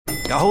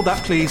Hold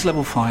that, please.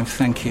 Level 5,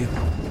 thank you.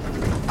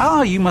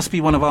 Ah, you must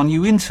be one of our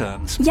new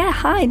interns. Yeah,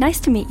 hi, nice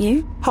to meet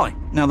you. Hi.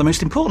 Now, the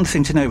most important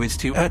thing to know is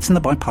to Ertzen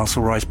the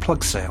Biparcel Rise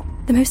plug sale.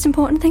 The most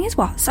important thing is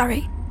what?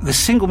 Sorry. The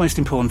single most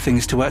important thing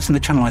is to Ertzen the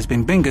Channelized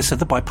Bin Bingus of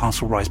the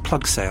Biparcel Rise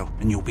plug sale,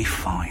 and you'll be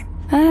fine.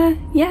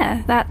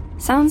 Yeah, that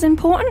sounds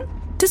important.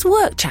 Does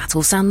work chat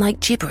all sound like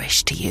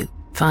gibberish to you?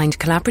 Find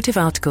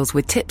collaborative articles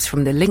with tips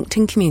from the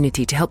LinkedIn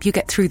community to help you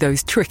get through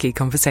those tricky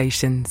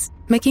conversations.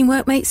 Making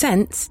work make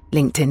sense?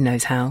 LinkedIn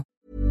knows how.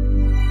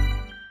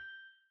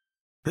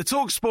 The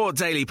TalkSport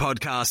Daily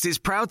podcast is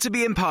proud to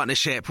be in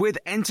partnership with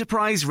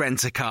Enterprise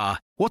Rent-A-Car.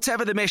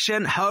 Whatever the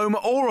mission, home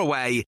or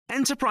away,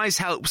 Enterprise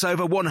helps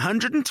over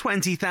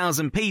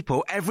 120,000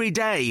 people every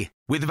day.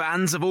 With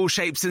vans of all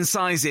shapes and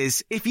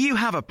sizes, if you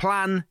have a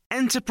plan,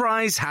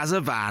 Enterprise has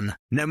a van.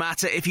 No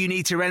matter if you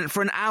need to rent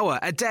for an hour,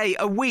 a day,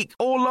 a week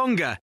or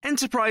longer,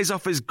 Enterprise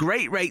offers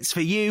great rates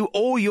for you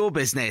or your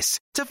business.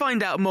 To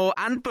find out more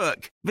and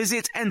book,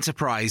 visit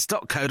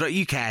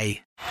enterprise.co.uk.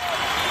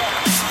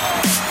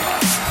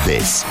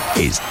 This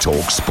is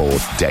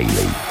TalkSport Daily.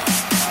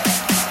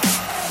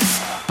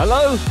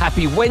 Hello,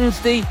 happy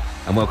Wednesday,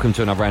 and welcome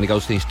to another Andy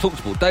Goldstein's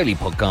TalkSport Daily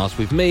podcast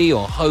with me,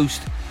 your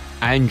host,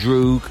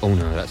 Andrew. Oh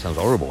no, that sounds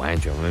horrible,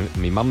 Andrew.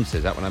 My mum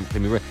says that when I'm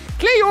cleaning my room.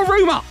 Clear your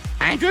room up,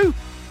 Andrew.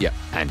 Yeah,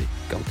 Andy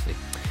Goldstein.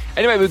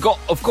 Anyway, we've got,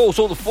 of course,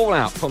 all the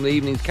fallout from the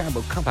evening's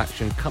Carabao Cup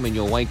action coming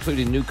your way,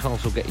 including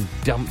Newcastle getting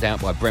dumped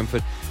out by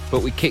Brentford.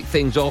 But we kick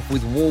things off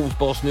with Wolves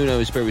boss Nuno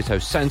Espirito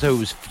Santo, who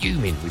was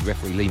fuming with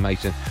referee Lee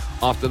Mason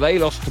after they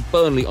lost to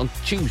Burnley on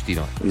Tuesday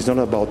night. It's not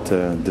about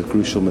the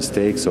crucial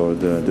mistakes or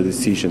the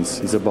decisions.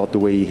 It's about the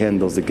way he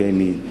handles the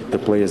game. The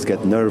players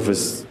get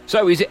nervous.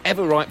 So is it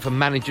ever right for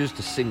managers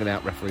to single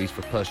out referees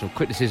for personal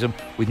criticism,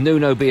 with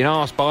Nuno being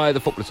asked by the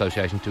Football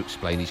Association to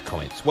explain his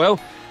comments?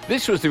 Well,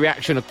 this was the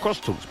reaction across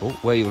TalkSport,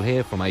 where you'll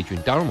hear from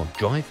Adrian Durham on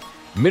Drive,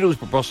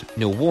 Middlesbrough boss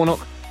Neil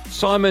Warnock,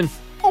 Simon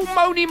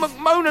Moni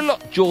McMona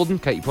lot Jordan,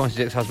 Katie Price's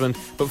ex-husband.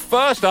 But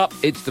first up,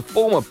 it's the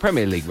former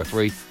Premier League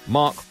referee,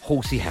 Mark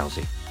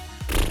Horsey-Housey.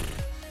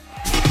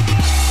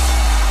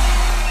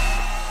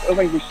 I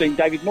mean, we've seen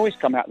David Moyes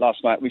come out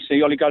last night. We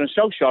see Ole Gunnar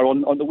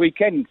Solskjaer on the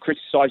weekend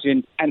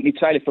criticising Anthony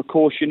Taylor for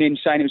cautioning,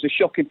 saying it was a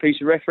shocking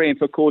piece of refereeing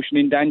for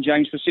cautioning Dan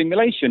James for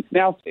simulation.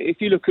 Now, if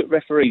you look at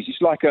referees,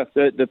 it's like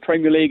the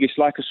Premier League, it's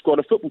like a squad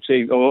of football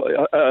team or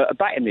a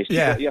batting list.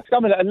 Yeah.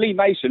 Someone and Lee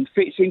Mason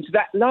fits into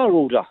that lower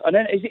order. And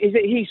then is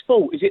it his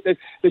fault? Is it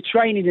the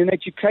training and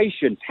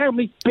education? How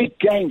many big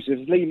games has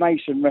Lee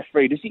Mason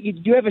refereed? You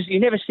never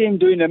see him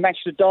doing the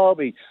Manchester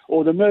Derby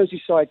or the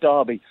Merseyside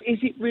Derby. Is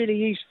it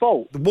really his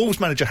fault? The Wolves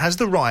manager has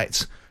the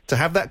right to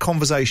have that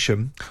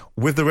conversation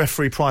with the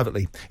referee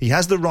privately. He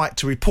has the right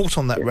to report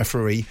on that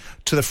referee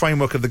to the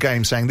framework of the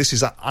game, saying this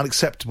is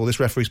unacceptable, this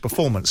referee's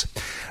performance.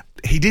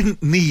 He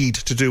didn't need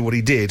to do what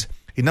he did.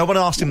 No one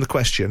asked him the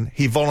question.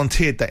 He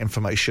volunteered that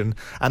information,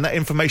 and that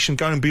information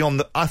going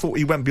beyond I thought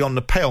he went beyond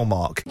the pale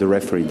mark. The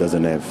referee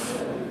doesn't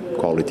have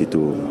quality to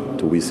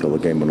whistle a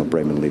game on a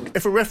Premier League.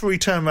 If a referee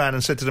turned around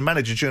and said to the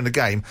manager during the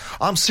game,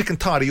 I'm sick and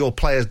tired of your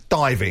players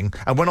diving,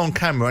 and went on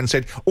camera and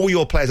said, all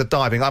your players are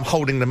diving, I'm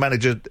holding the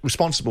manager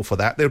responsible for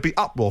that, there would be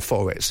uproar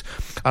for it.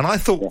 And I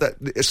thought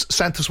that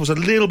Santos was a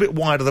little bit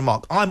wide of the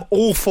mark. I'm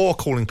all for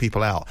calling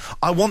people out.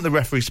 I want the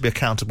referees to be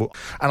accountable.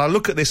 And I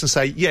look at this and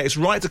say, yeah, it's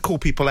right to call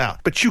people out,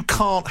 but you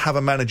can't have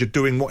a manager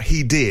doing what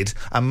he did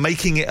and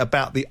making it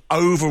about the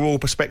overall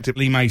perspective.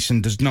 Lee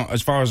Mason does not,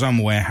 as far as I'm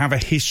aware, have a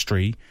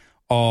history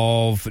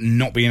of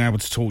not being able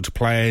to talk to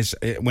players.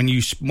 When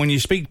you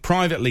speak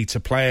privately to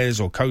players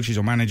or coaches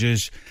or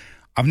managers,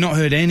 I've not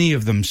heard any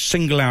of them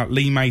single out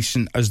Lee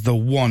Mason as the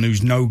one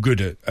who's no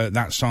good at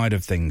that side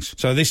of things.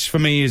 So this, for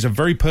me, is a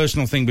very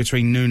personal thing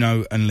between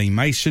Nuno and Lee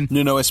Mason.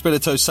 Nuno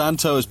Espirito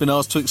Santo has been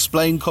asked to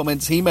explain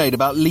comments he made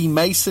about Lee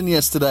Mason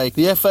yesterday.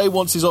 The FA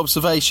wants his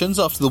observations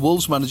after the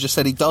Wolves manager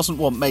said he doesn't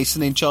want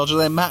Mason in charge of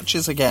their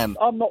matches again.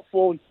 I'm not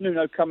for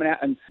Nuno coming out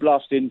and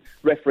blasting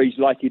referees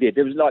like he did.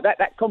 There was like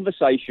that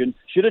conversation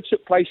should have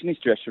took place in his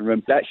dressing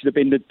room. That should have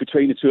been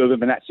between the two of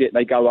them, and that's it.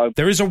 They go home.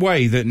 There is a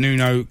way that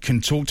Nuno can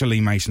talk to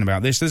Lee Mason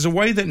about this. There's a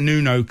way that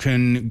Nuno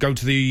can go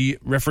to the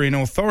refereeing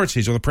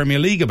authorities or the Premier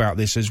League about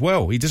this as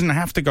well. He doesn't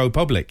have to go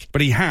public,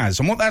 but he has.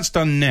 And what that's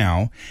done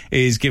now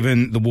is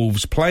given the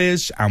Wolves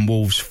players and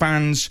Wolves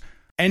fans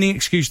any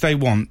excuse they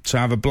want to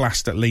have a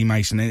blast at Lee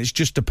Mason, and it's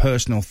just a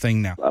personal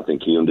thing now. I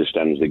think he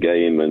understands the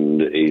game, and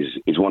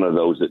he's one of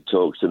those that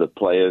talks to the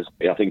players.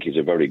 I think he's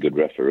a very good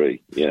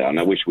referee, and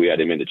I wish we had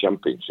him in the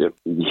Championship.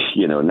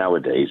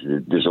 Nowadays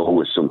there's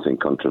always something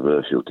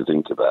controversial to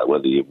think about,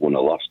 whether you've won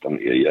or lost,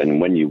 haven't you? And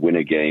when you win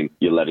a game,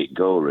 you let it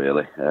go,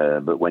 really.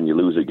 But when you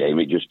lose a game,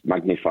 it just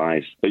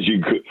magnifies. As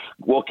you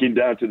walking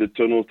down to the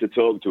tunnel to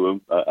talk to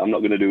him, I'm not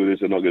going to do this,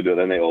 I'm not going to do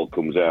that, then it all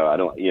comes out.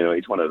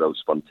 It's one of those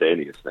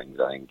spontaneous things,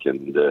 I think,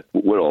 and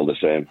we're all the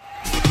same.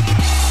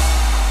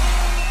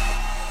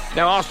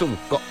 Now, Arsenal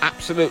got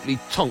absolutely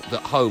tonked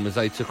at home as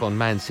they took on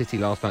Man City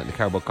last night in the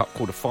Carabao Cup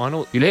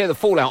quarter-final. You'll hear the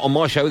fallout on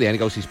my show, the Andy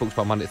Goldstein Sports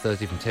Bar, Monday to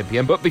Thursday from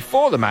 10pm. But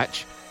before the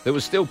match, there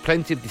was still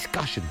plenty of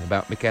discussion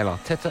about Mikel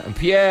Arteta and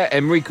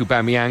Pierre-Emerick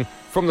Aubameyang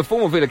from the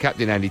former Villa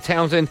captain Andy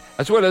Townsend,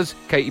 as well as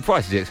Katie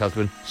Price's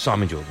ex-husband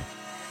Simon Jordan.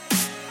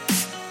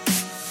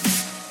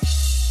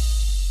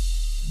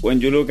 When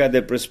you look at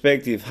the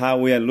perspective, how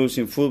we are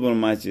losing football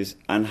matches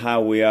and how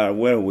we are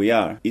where we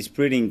are, it's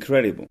pretty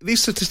incredible.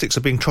 These statistics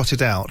are being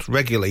trotted out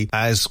regularly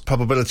as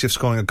probability of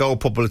scoring a goal,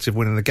 probability of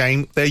winning the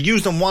game. They're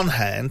used on one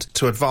hand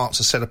to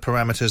advance a set of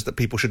parameters that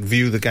people should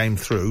view the game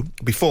through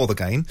before the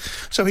game.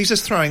 So he's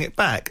just throwing it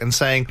back and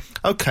saying,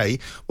 OK,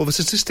 well, the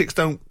statistics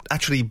don't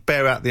actually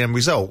bear out the end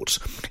result.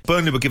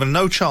 Burnley were given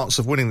no chance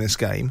of winning this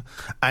game,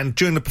 and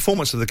during the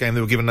performance of the game, they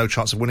were given no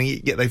chance of winning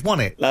it, yet they've won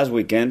it. Last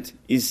weekend,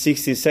 it's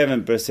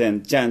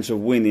 67% chance of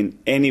winning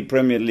any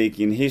Premier League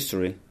in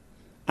history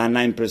and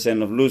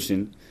 9% of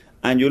losing,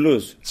 and you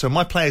lose. So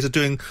my players are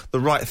doing the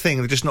right thing,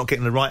 they're just not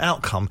getting the right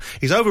outcome.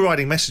 He's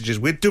overriding messages,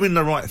 we're doing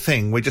the right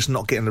thing, we're just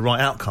not getting the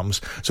right outcomes.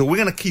 So we're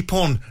going to keep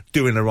on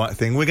doing the right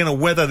thing, we're going to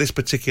weather this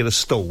particular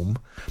storm,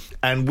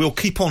 and we'll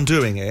keep on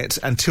doing it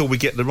until we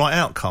get the right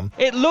outcome.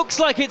 It looks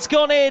like it's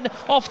gone in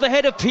off the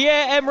head of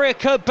Pierre-Emerick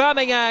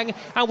Aubameyang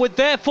and would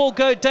therefore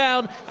go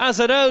down as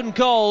an own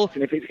goal.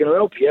 And if it's going to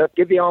help you,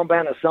 give the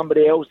armband to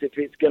somebody else. If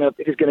it's going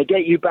to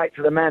get you back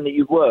to the man that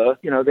you were,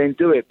 then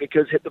do it.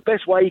 Because the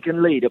best way you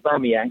can lead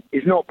Aubameyang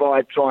is not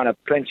by trying to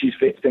clench his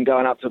fist and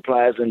going up to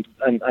players and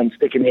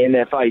sticking it in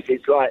their face.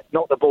 It's like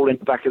knock the ball in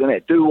the back of the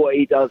net. Do what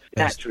he does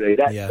naturally.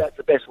 That's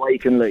the best way you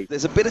can lead.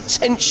 There's a bit of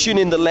tension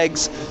in the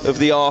legs of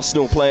the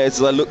Arsenal players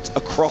as I looked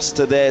across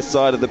to their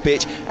side of the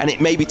pitch, and it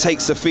maybe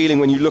takes the feeling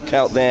when you look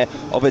out there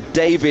of a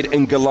David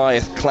and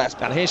Goliath clash.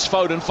 And here's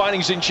Foden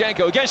finding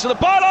Zinchenko against the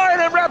byline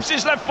and wraps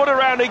his left foot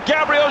around it.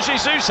 Gabriel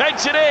Jesus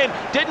heads it in.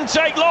 Didn't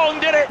take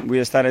long, did it?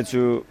 We started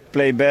to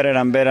play better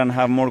and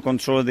have more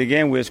control of the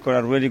game. We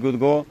scored a really good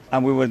goal,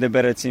 and we were the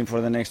better team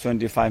for the next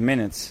 25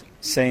 minutes.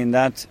 Saying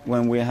that,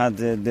 when we had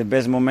the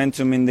best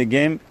momentum in the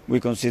game, we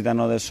conceded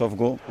another soft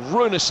goal.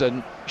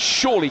 Runarsson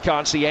surely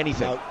can't see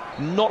anything. No.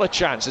 Not a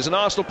chance. There's an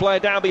Arsenal player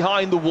down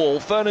behind the wall.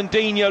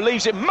 Fernandinho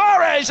leaves it.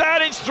 Mahrez,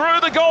 and it's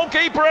through the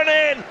goalkeeper and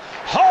in.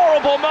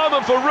 Horrible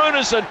moment for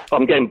Runarsson.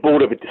 I'm getting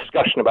bored of a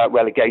discussion about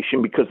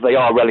relegation because they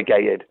are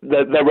relegated.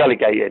 They're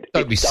relegated.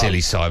 Don't be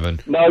silly, Simon.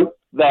 No,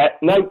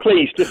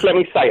 please, just let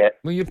me say it.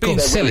 Well, you're being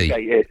silly.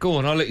 Relegated. Go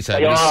on, I'll let you say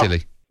it. You're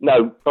silly.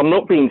 No, I'm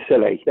not being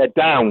silly. They're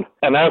down.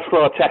 And as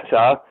for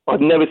Arteta,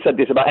 I've never said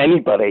this about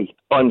anybody.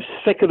 I'm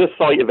sick of the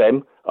sight of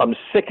him. I'm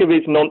sick of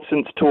his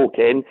nonsense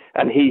talking,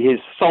 and he is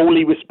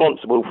solely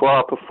responsible for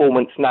our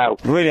performance now.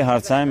 Really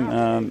hard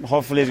time.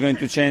 Hopefully it's going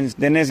to change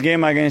the next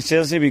game against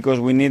Chelsea, because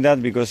we need that,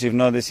 because if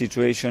not, the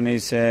situation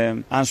is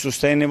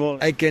unsustainable.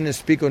 I can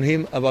speak on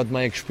him about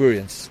my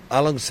experience.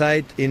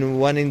 Alongside in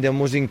winning the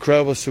most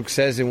incredible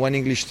success in one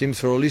English team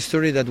for all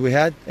history that we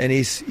had, and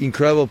he's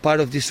incredible part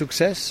of this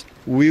success.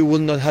 We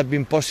would not have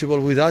been possible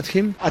without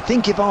him. I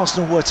think if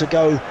Arsenal were to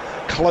go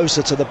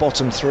closer to the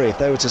bottom three, if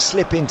they were to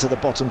slip into the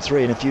bottom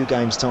three in a few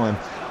games' time,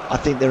 I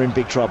think they're in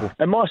big trouble.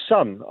 And my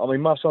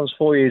son's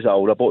 4 years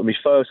old. I bought him his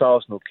first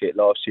Arsenal kit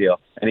last year.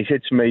 And he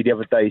said to me the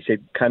other day, he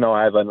said, can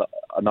I have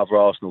another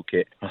Arsenal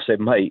kit? I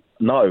said, mate,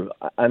 no.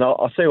 And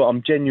I'll tell you what,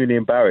 I'm genuinely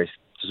embarrassed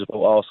to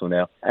support Arsenal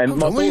now.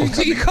 And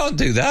you can't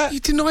do that. You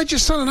denied your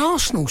son an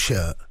Arsenal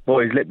shirt.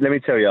 Boys, let me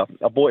tell you,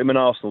 I bought him an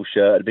Arsenal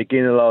shirt at the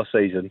beginning of last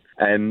season,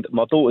 and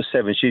my daughter's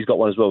 7, she's got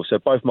one as well, so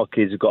both my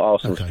kids have got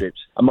Arsenal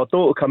strips. And my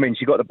daughter come in,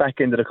 she got the back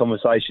end of the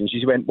conversation,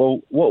 she went, well,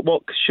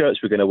 what shirts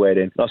we're going to wear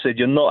then? And I said,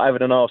 you're not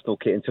having an Arsenal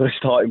kit until they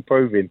start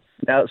improving.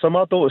 Now, so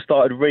my daughter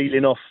started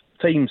reeling off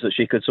teams that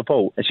she could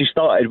support, and she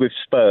started with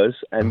Spurs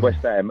and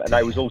West Ham, and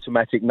they was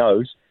automatic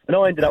no's. And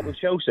I ended up with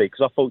Chelsea,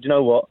 because I thought, you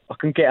know what, I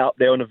can get up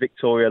there on the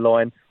Victoria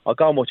line, I'll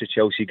go and watch a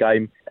Chelsea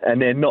game,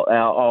 and they're not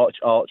our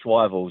arch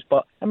rivals.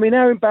 But, I mean,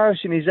 how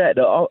embarrassing is that?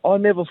 I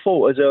never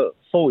thought as a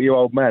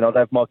 40-year-old man I'd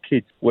have my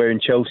kids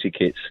wearing Chelsea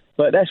kits.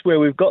 But that's where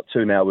we've got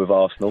to now with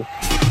Arsenal.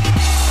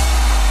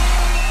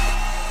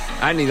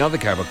 And in other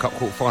Carabao Cup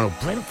quarter-final,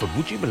 Brentford,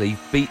 would you believe,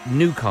 beat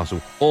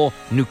Newcastle, or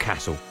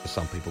Newcastle, as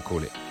some people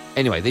call it.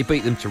 Anyway, they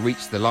beat them to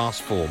reach the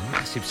last four.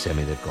 Massive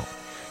semi they've got.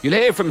 You'll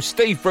hear from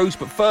Steve Bruce,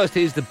 but first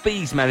here's the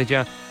Bees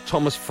manager,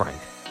 Thomas Frank.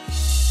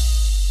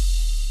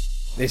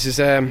 This is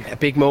a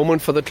big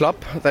moment for the club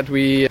that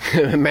we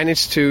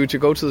managed to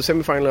go to the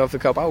semi-final of the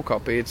Carabao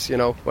Cup. It's,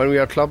 when we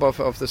are a club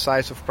of the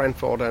size of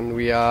Brentford and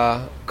we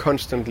are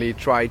constantly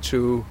try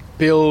to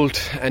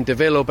build and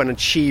develop and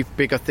achieve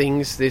bigger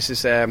things, this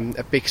is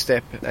a big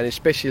step, and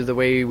especially the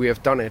way we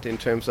have done it in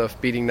terms of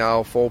beating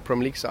now 4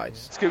 Premier League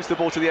sides. Scoops the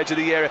ball to the edge of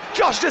the area.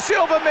 Josh Da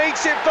Silva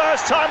makes it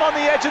first time on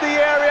the edge of the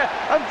area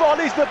and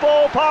volleys the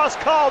ball past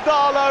Carl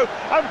Darlow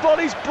and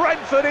volleys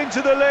Brentford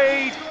into the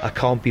lead. I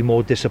can't be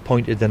more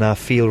disappointed than I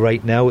feel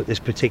right now at this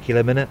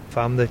particular minute. If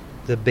I'm the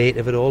bait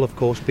of it all, of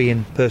course,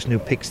 being the person who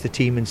picks the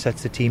team and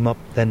sets the team up,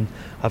 then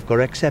I've got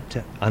to accept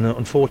it. And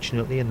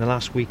unfortunately, in the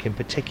last week in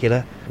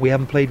particular, we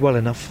haven't played well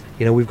enough.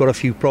 We've got a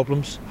few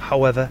problems.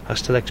 However, I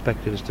still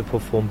expected us to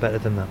perform better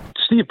than that.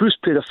 Steve Bruce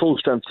played a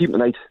full-strength team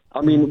tonight.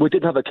 I mean, we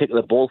didn't have a kick of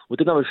the ball. We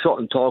didn't have a shot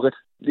on target.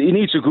 He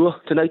needs to go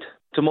tonight.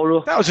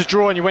 Tomorrow. That was a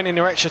draw and you went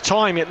into extra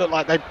time. It looked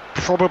like they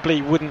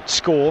probably wouldn't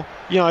score.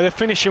 You know, the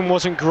finishing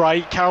wasn't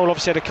great. Carroll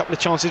obviously had a couple of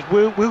chances.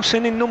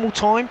 Wilson in normal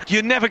time.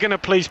 You're never going to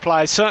please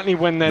players, certainly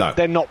when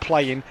they're not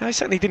playing. They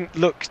certainly didn't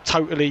look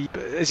totally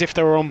as if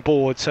they were on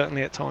board,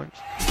 certainly at times.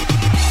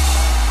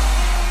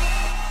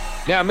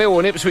 Now, Millwall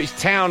and Ipswich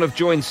Town have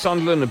joined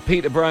Sunderland and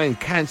Peterborough in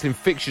cancelling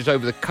fixtures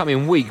over the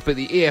coming week, but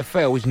the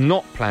EFL is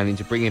not planning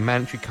to bring in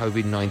mandatory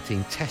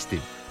COVID-19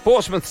 testing.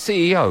 Portsmouth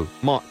CEO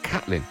Mark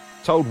Catlin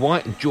told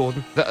White and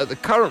Jordan that at the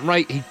current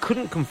rate he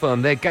couldn't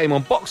confirm their game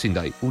on Boxing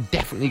Day will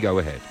definitely go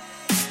ahead.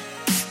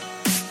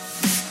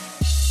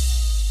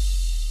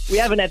 We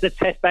haven't had the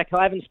test back.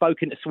 I haven't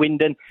spoken to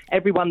Swindon.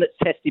 Everyone that's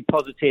tested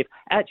positive.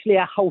 Actually,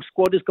 our whole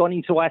squad has gone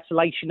into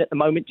isolation at the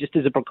moment just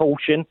as a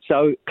precaution.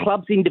 So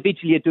clubs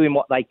individually are doing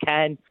what they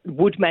can.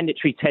 Would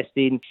mandatory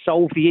testing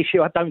solve the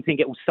issue? I don't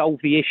think it will solve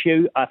the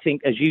issue. I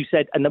think, as you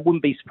said, and I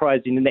wouldn't be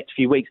surprised in the next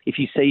few weeks if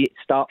you see it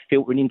start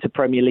filtering into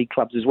Premier League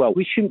clubs as well.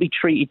 We shouldn't be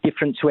treated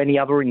different to any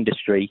other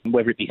industry,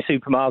 whether it be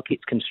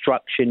supermarkets,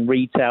 construction,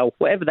 retail,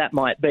 whatever that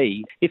might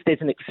be. If there's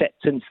an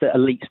acceptance that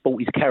elite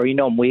sport is carrying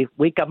on,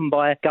 we're governed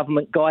by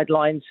government guidelines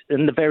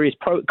and the various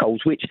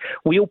protocols, which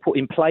we all put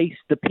in place.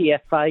 The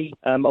PFA,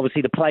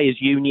 obviously the Players'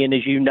 Union,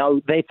 as you know,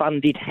 they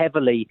funded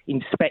heavily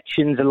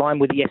inspections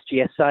aligned with the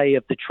SGSA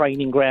of the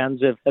training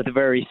grounds of the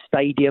various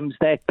stadiums.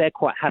 They're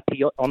quite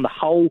happy on the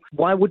whole.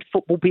 Why would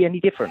football be any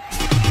different?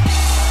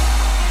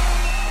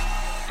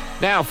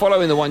 Now,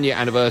 following the one-year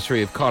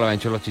anniversary of Carlo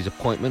Ancelotti's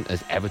appointment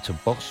as Everton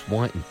boss,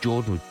 White and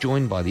Jordan were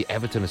joined by the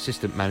Everton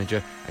assistant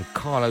manager and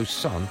Carlo's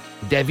son,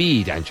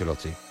 David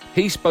Ancelotti.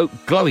 He spoke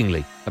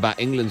glowingly about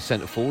England's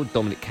centre-forward,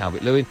 Dominic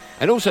Calvert-Lewin,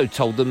 and also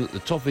told them that the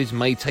Toffees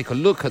may take a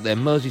look at their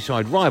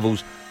Merseyside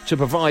rivals to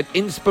provide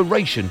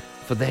inspiration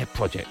for their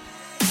project.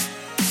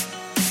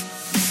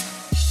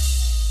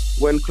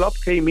 When Klopp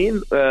came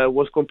in,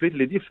 was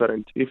completely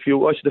different. If you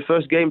watch the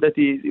first game that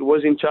he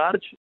was in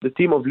charge, the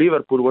team of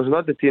Liverpool was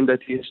not the team that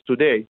he is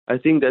today. I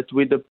think that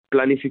with the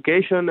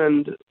planification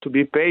and to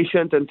be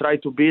patient and try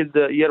to build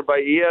year by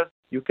year,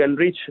 you can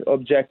reach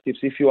objectives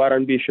if you are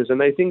ambitious.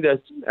 And I think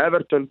that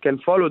Everton can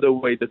follow the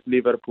way that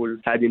Liverpool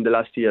had in the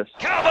last years.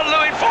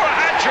 Calvert-Lewin for a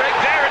hat-trick.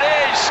 There it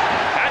is.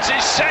 That's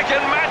his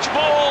second match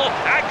ball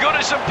at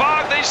Goodison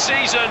Park this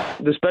season.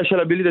 The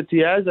special ability that he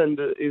has and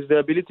is the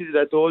ability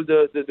that all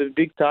the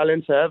big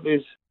talents have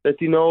is that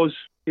he knows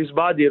his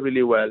body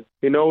really well.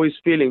 He knows his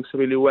feelings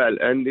really well,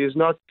 and it's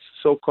not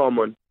so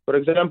common. For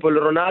example,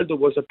 Ronaldo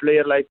was a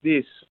player like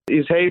this.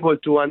 He's able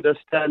to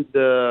understand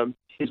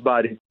his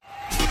body.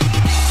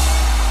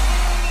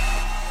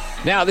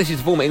 Now, this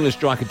is former England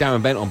striker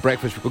Darren Bent on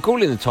breakfast.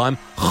 Recalling the time,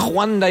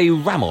 Juan de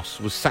Ramos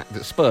was sacked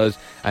at Spurs,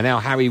 and now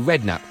Harry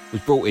Redknapp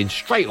was brought in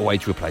straight away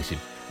to replace him.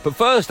 But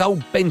first,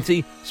 old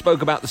Benty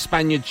spoke about the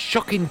Spaniards'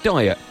 shocking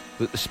diet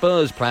that the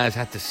Spurs players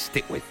had to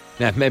stick with.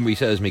 Now, if memory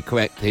serves me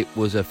correct, it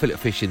was a fillet of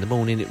fish in the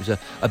morning, it was a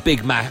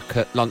Big Mac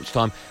at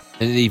lunchtime,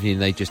 and in the evening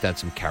they just had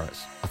some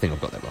carrots. I think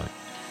I've got that right.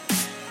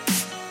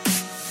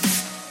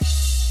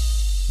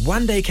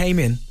 One day came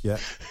in, there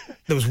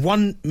was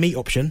one meat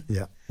option,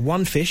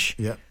 one fish,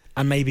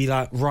 and maybe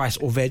like rice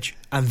or veg,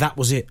 and that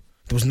was it.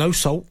 There was no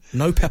salt,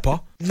 no pepper,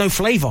 no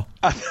flavour.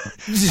 I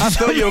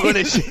thought you were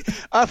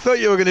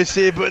going to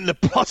say, but in the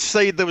plus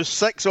side there was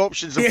 6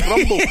 options of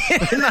crumble.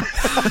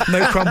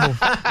 No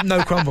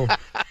crumble.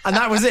 And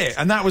that was it.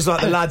 And that was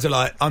like the lads are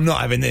like, I'm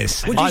not having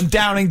this. I'm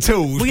downing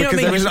tools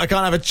because I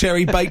can't have a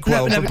cherry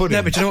bakewell for pudding.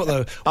 No, but you know what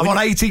though? I'm on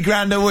 80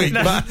 grand a week,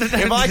 but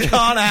if I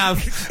can't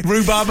have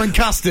rhubarb and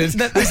custard,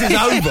 this is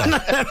over.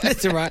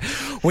 That's all right.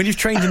 When you've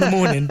trained in the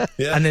morning,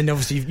 and then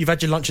obviously you've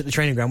had your lunch at the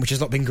training ground, which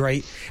has not been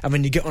great, and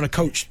then you get on a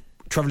coach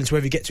travelling to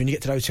wherever you get to, and you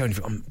get to the hotel and you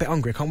think, I'm a bit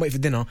hungry, I can't wait for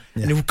dinner,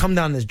 and it will come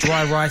down, there's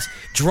dry rice,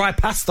 dry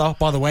pasta,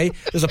 by the way,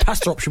 there's a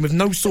pasta option with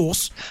no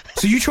sauce,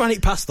 so you try and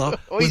eat pasta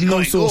with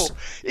no sauce.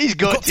 He's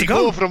got to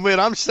go from where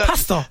I'm sitting.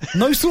 Pasta,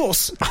 no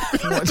sauce.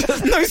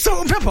 No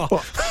salt and pepper.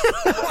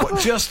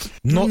 What, just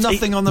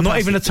nothing on the not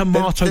pasta? even a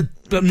tomato.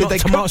 Did they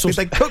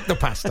cook the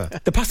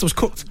pasta? The pasta was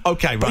cooked.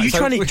 Okay, right. But you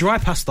try and eat dry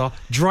pasta,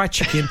 dry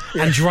chicken,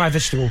 and dry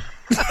vegetable.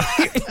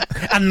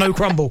 And no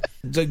crumble.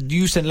 So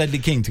you sent Ledley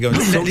King to go and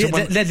talk to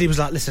one? Ledley was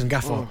like, listen,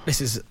 Gaffer,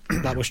 this is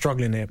like we're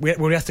struggling here.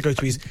 We have to go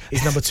to his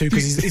number 2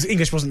 because his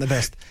English wasn't the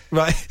best.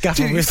 Right,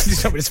 Gaffer, we have to do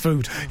something with his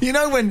food. You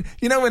know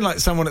when like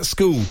someone at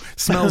school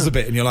smells a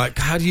bit and you're like,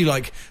 how do you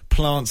like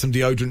plant some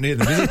deodorant near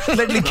them?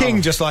 Ledley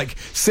King just like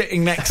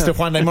sitting next to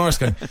Juan de Morris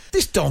going,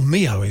 this Don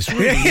Mio is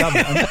really yummy.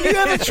 Have you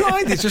ever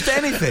tried this? Just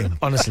anything?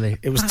 Honestly,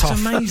 it was That's tough.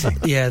 Amazing.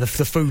 Yeah, the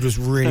food was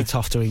really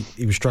tough to eat.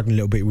 He was struggling a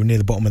little bit. We were near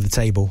the bottom of the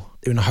table.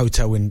 We were in a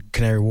hotel in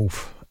Canary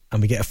Wharf,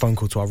 and we get a phone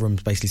call to our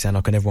rooms basically saying,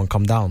 "Oh, can everyone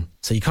come down?"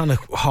 So you kind of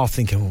half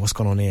thinking, well, what's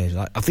going on here?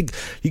 Like, I think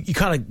you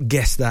kind of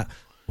guess that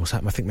what's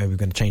happening? I think maybe we're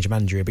going to change the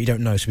manager here, but you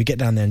don't know. So we get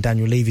down there and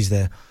Daniel Levy's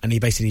there, and he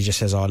basically just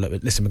says, look,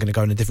 listen, we're going to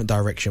go in a different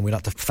direction. We'd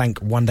like to thank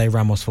Juande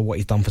Ramos for what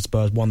he's done for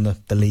Spurs, won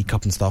the League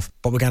Cup and stuff,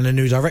 but we're going in a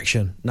new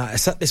direction. Now,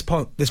 it's at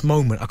this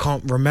moment, I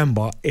can't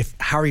remember if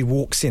Harry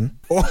walks in,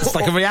 or it's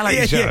like a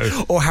reality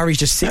show, or Harry's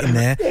just sitting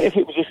there. If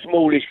it was a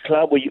smallish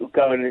club where you could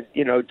go and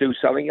do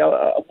something,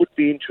 I would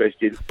be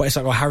interested. But it's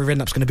like, Harry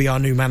Redknapp's going to be our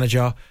new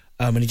manager,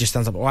 and he just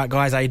stands up. All right,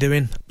 guys, how you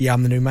doing? Yeah,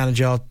 I'm the new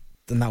manager,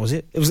 and that was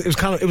it. It was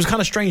kind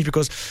of strange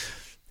because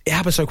it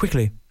happened so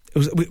quickly. It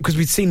was because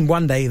we'd seen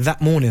one day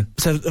that morning.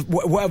 So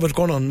whatever had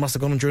gone on must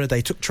have gone on during the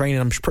day. Took training.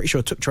 I'm pretty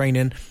sure took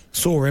training.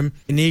 Saw him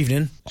in the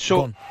evening.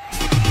 Gone.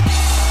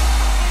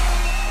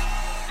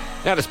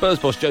 Now, the Spurs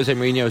boss Jose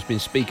Mourinho has been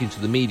speaking to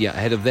the media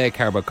ahead of their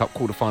Carabao Cup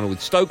quarter-final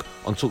with Stoke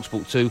on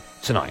TalkSport 2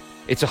 tonight.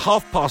 It's a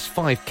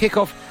 5:30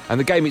 kickoff, and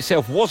the game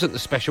itself wasn't the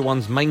special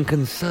one's main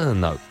concern,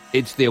 though.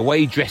 It's the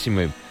away dressing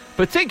room,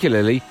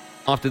 particularly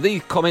after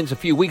these comments a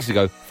few weeks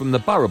ago from the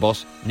Borough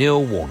boss,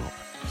 Neil Warnock.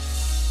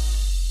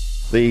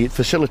 The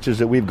facilities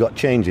that we've got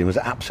changing was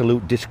an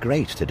absolute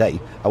disgrace today.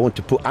 I want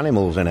to put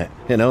animals in it.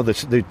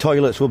 The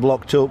toilets were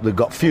blocked up. They've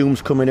got fumes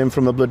coming in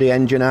from a bloody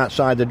engine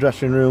outside the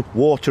dressing room.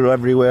 Water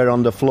everywhere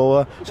on the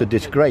floor. It's a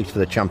disgrace for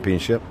the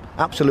Championship.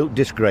 Absolute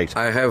disgrace.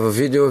 I have a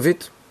video of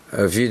it.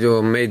 A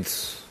video made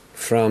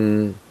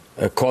from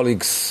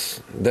colleagues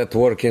that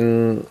work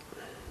in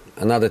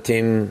another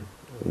team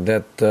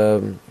that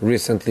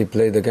recently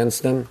played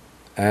against them.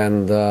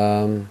 And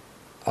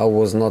I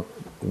was not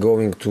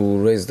going to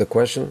raise the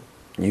question.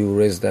 You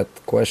raised that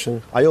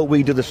question. I hope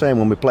we do the same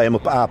when we play them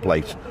up at our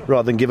place,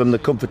 rather than give them the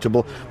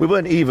comfortable... We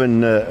weren't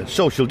even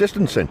social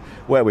distancing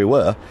where we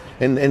were,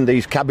 in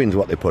these cabins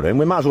what they put in.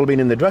 We might as well have been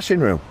in the dressing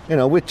room.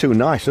 We're too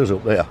nice, us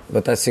up there.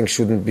 But I think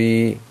shouldn't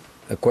be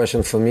a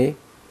question for me.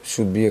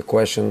 Should be a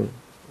question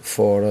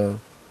for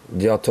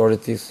the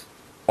authorities,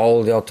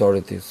 all the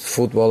authorities,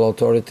 football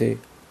authority,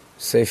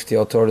 safety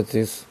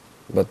authorities,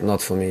 but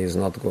not for me.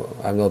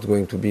 I'm not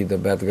going to be the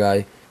bad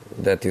guy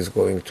that is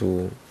going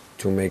to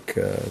make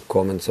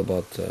comments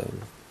about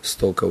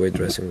Stoke away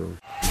dressing room.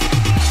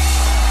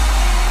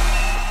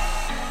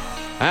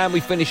 And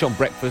we finish on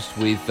breakfast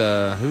with,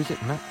 who is it,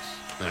 Max?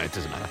 No, it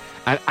doesn't matter.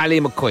 And Ali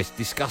McCoist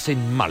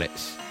discussing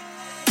mullets.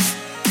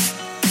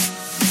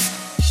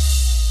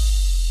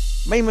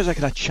 Mine was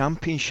like a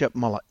Championship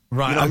mullet.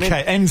 Right,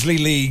 okay. Ensley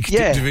League,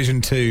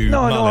 Division 2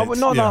 mullet.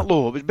 No, not that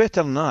low. It was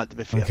better than that, to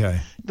be fair. Okay.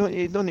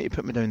 You don't need to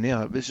put me down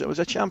there. It was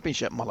a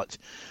Championship mullet.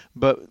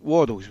 But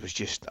Waddles was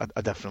just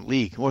a different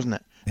league, wasn't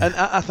it? Yeah. And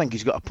I think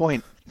he's got a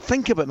point.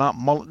 Think about that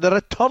mullet. The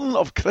return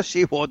of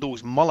Chrissy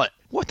Waddles' mullet.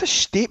 What a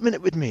statement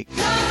it would make.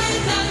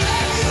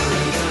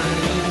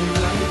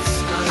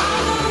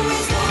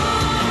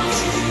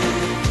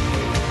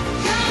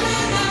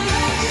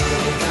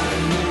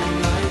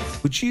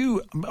 Would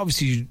you,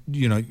 obviously,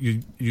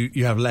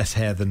 you have less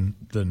hair than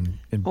in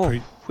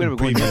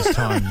previous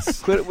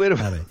times. Where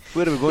are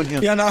we going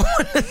here? Yeah, no.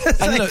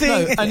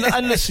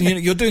 and listen,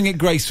 you're doing it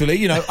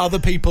gracefully. Other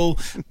people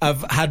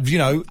have had,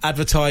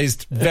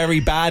 advertised very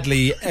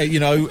badly,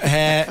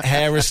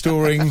 hair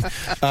restoring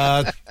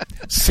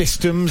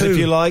systems, if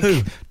you like.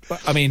 Who?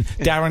 I mean,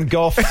 Darren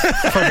Goff,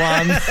 for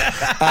one.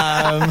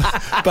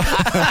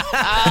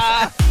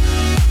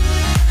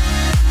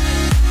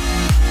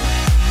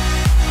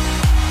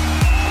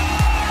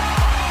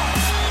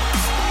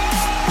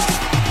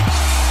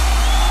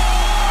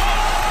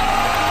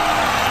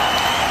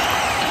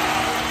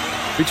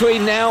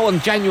 Between now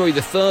and January the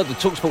 3rd, the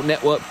TalkSport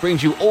Network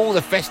brings you all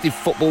the festive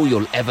football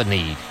you'll ever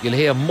need. You'll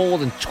hear more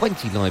than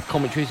 20 live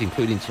commentaries,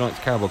 including tonight's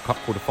Carabao Cup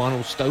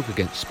quarter-final, Stoke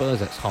against Spurs,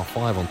 that's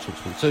 5:30 on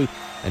TalkSport 2,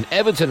 and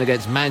Everton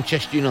against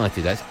Manchester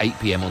United, that's 8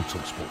 p.m. on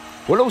TalkSport.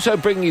 We'll also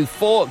bring you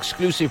 4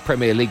 exclusive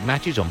Premier League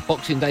matches on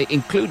Boxing Day,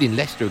 including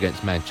Leicester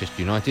against Manchester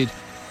United,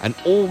 and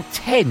all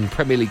 10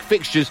 Premier League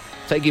fixtures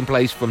taking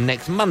place from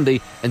next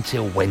Monday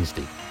until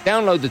Wednesday.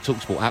 Download the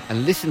TalkSport app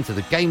and listen to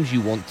the games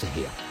you want to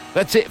hear.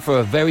 That's it for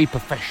a very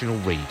professional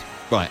read.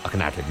 Right, I can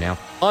ad-lib now.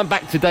 I'm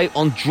back today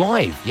on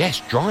Drive.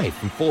 Yes, Drive,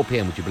 from 4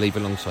 p.m, would you believe,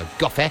 alongside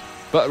Goffe.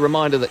 But a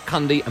reminder that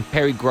Cundy and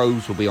Perry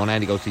Groves will be on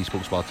Andy Goldstein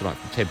Sports Bar tonight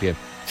from 10 p.m,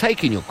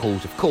 taking your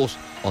calls, of course,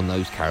 on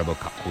those Carabao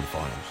Cup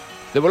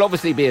quarterfinals. There will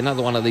obviously be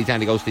another one of these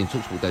Andy Goldstein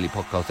TalkSport Daily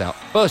podcasts out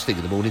first thing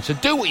in the morning, so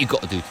do what you've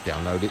got to do to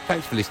download it.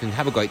 Thanks for listening.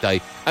 Have a great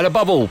day. And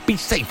above all, be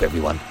safe,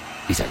 everyone.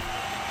 Be safe.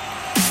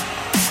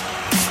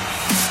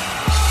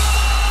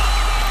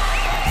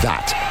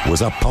 That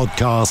was a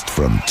podcast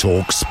from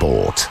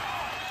TalkSport.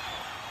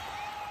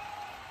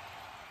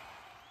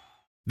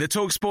 The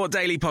TalkSport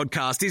Daily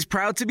Podcast is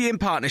proud to be in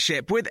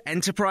partnership with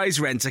Enterprise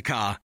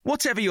Rent-A-Car.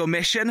 Whatever your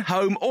mission,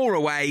 home or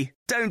away,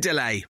 don't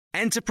delay.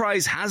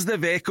 Enterprise has the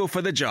vehicle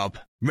for the job.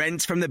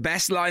 Rent from the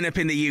best lineup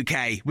in the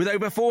UK. With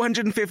over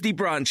 450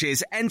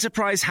 branches,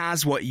 Enterprise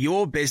has what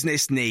your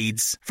business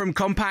needs. From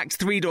compact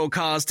 3-door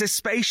cars to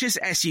spacious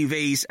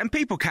SUVs and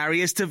people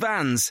carriers to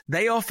vans,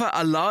 they offer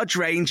a large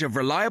range of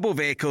reliable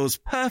vehicles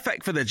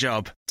perfect for the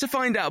job. To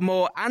find out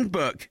more and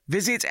book,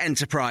 visit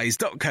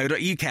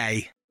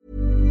enterprise.co.uk.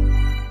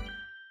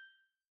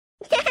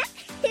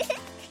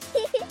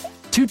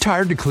 2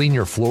 tired to clean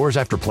your floors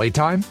after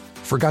playtime?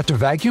 Forgot to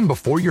vacuum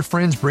before your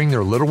friends bring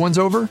their little ones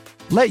over?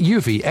 Let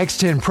Eufy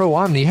X10 Pro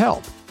Omni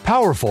help.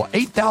 Powerful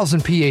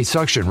 8,000 PA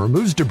suction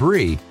removes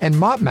debris, and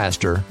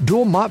MopMaster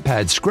dual mop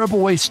pads scrub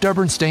away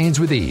stubborn stains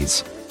with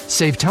ease.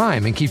 Save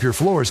time and keep your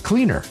floors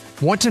cleaner.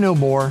 Want to know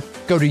more?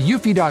 Go to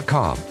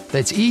eufy.com,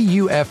 that's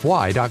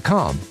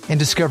EUFY.com, and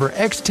discover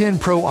X10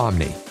 Pro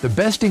Omni, the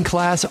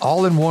best-in-class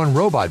all-in-one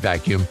robot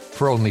vacuum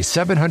for only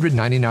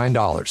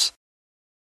 $799.